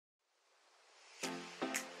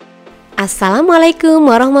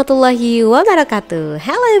Assalamualaikum warahmatullahi wabarakatuh.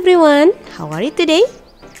 Hello everyone, how are you today?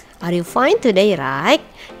 Are you fine today, right?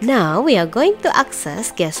 Now we are going to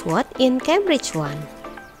access guess what in Cambridge-1.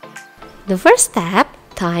 The first step,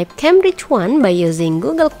 type Cambridge-1 by using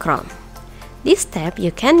Google Chrome. This step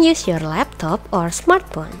you can use your laptop or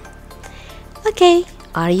smartphone. Okay,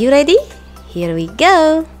 are you ready? Here we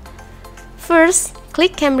go. First,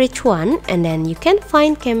 click Cambridge-1 and then you can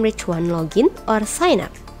find Cambridge-1 login or sign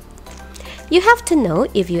up. You have to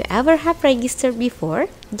know if you ever have registered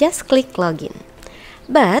before, just click login.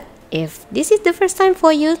 But if this is the first time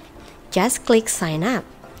for you, just click sign up.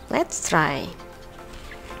 Let's try.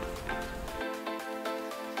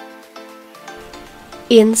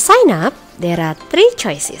 In sign up, there are 3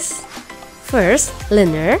 choices. First,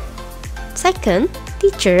 learner. Second,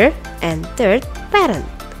 teacher. And third, parent.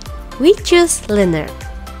 We choose learner.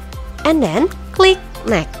 And then click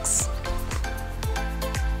next.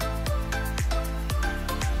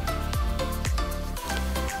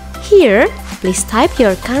 Here, please type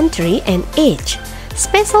your country and age.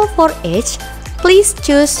 Special for age, please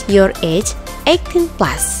choose your age 18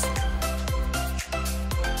 plus.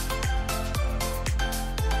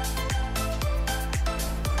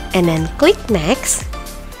 And then click next.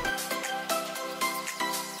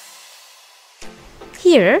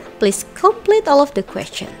 Here, please complete all of the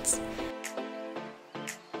questions.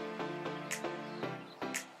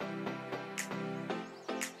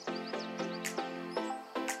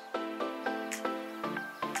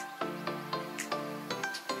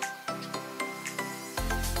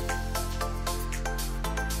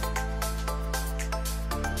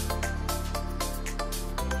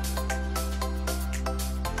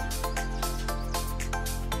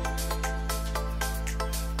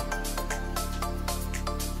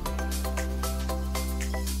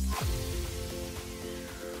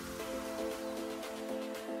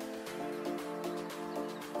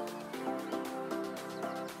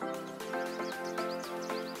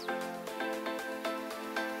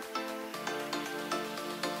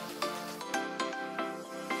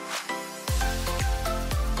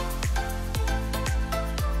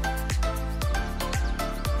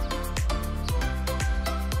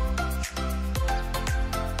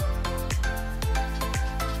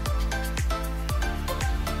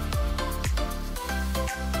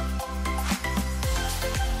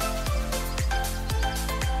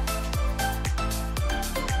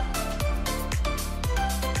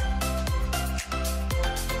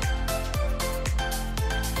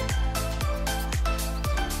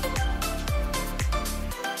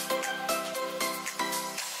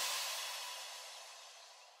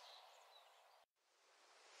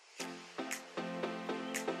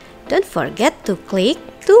 Don't forget to click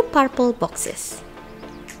 2 purple boxes.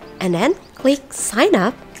 And then click sign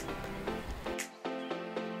up.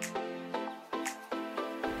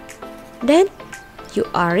 Then you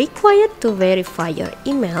are required to verify your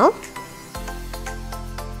email.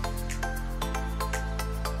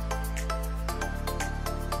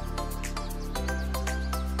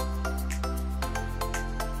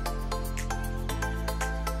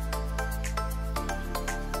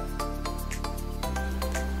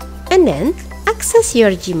 And then access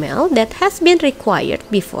your Gmail that has been required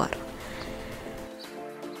before.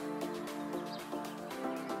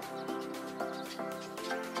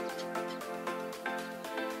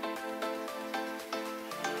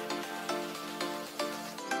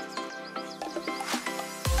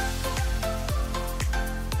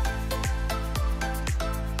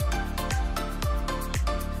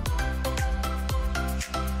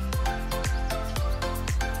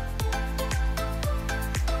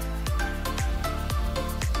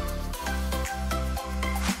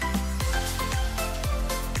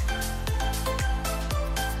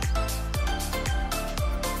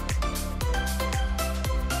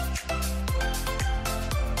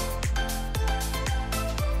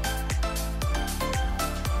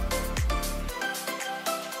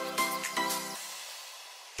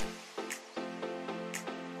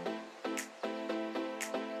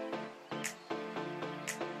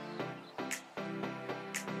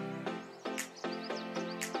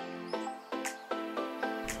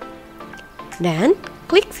 Then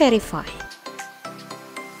click verify.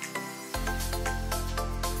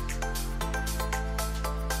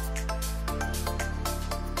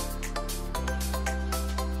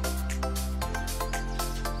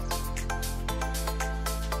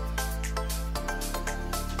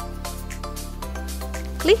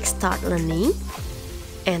 Click start learning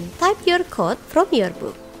and type your code from your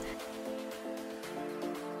book.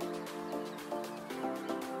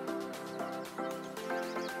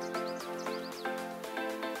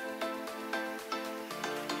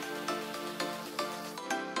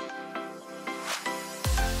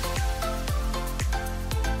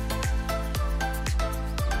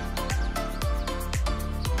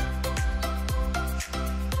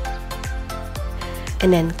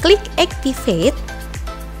 and then click activate.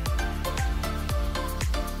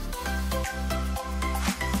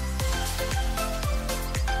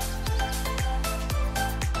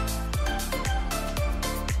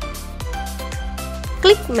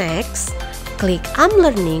 Click next, click I'm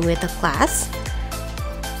learning with a class.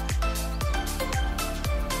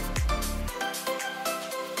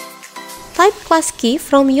 Type class key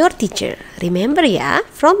from your teacher. Remember ya,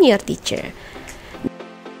 from your teacher.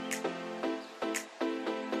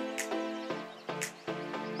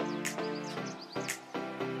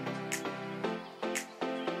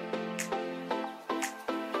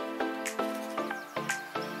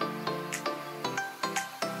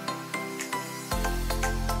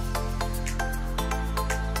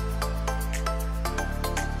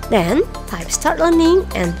 Then type start learning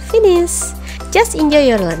and finish. Just enjoy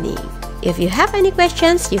your learning. If you have any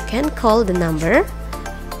questions, you can call the number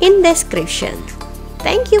in description.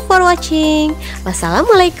 Thank you for watching.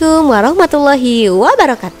 Wassalamualaikum warahmatullahi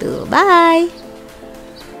wabarakatuh. Bye.